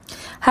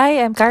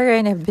Hi, I'm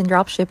Karen. I've been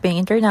dropshipping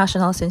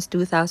international since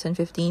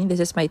 2015. This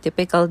is my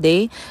typical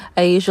day.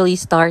 I usually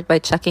start by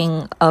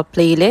checking a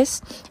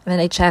playlist, and then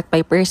I check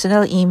my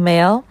personal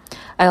email.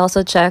 I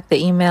also check the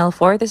email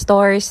for the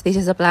stores. This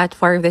is a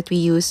platform that we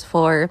use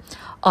for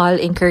all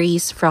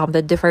inquiries from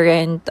the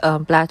different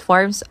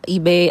platforms: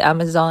 eBay,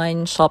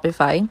 Amazon,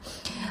 Shopify.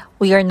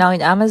 We are now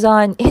in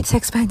Amazon. It's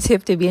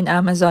expensive to be in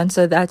Amazon,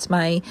 so that's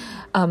my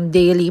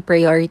daily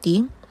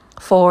priority.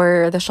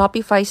 For the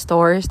Shopify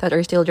stores that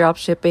are still drop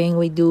shipping,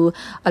 we do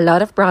a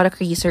lot of product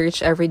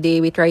research every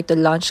day. We try to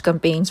launch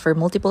campaigns for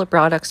multiple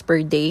products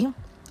per day,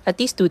 at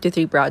least 2 to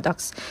 3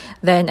 products.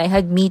 Then I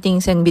had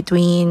meetings in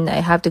between. I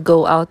have to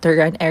go out to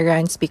run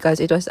errands because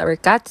it was our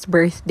cat's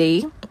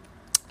birthday.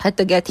 Had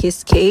to get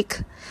his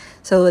cake.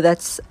 So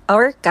that's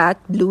our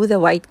cat, Blue, the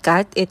white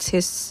cat. It's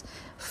his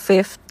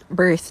fifth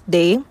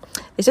birthday.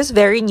 This is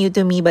very new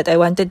to me, but I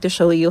wanted to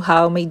show you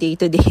how my day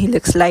to day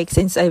looks like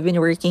since I've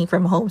been working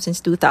from home since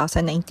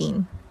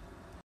 2019.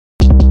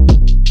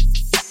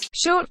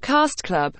 Shortcast Club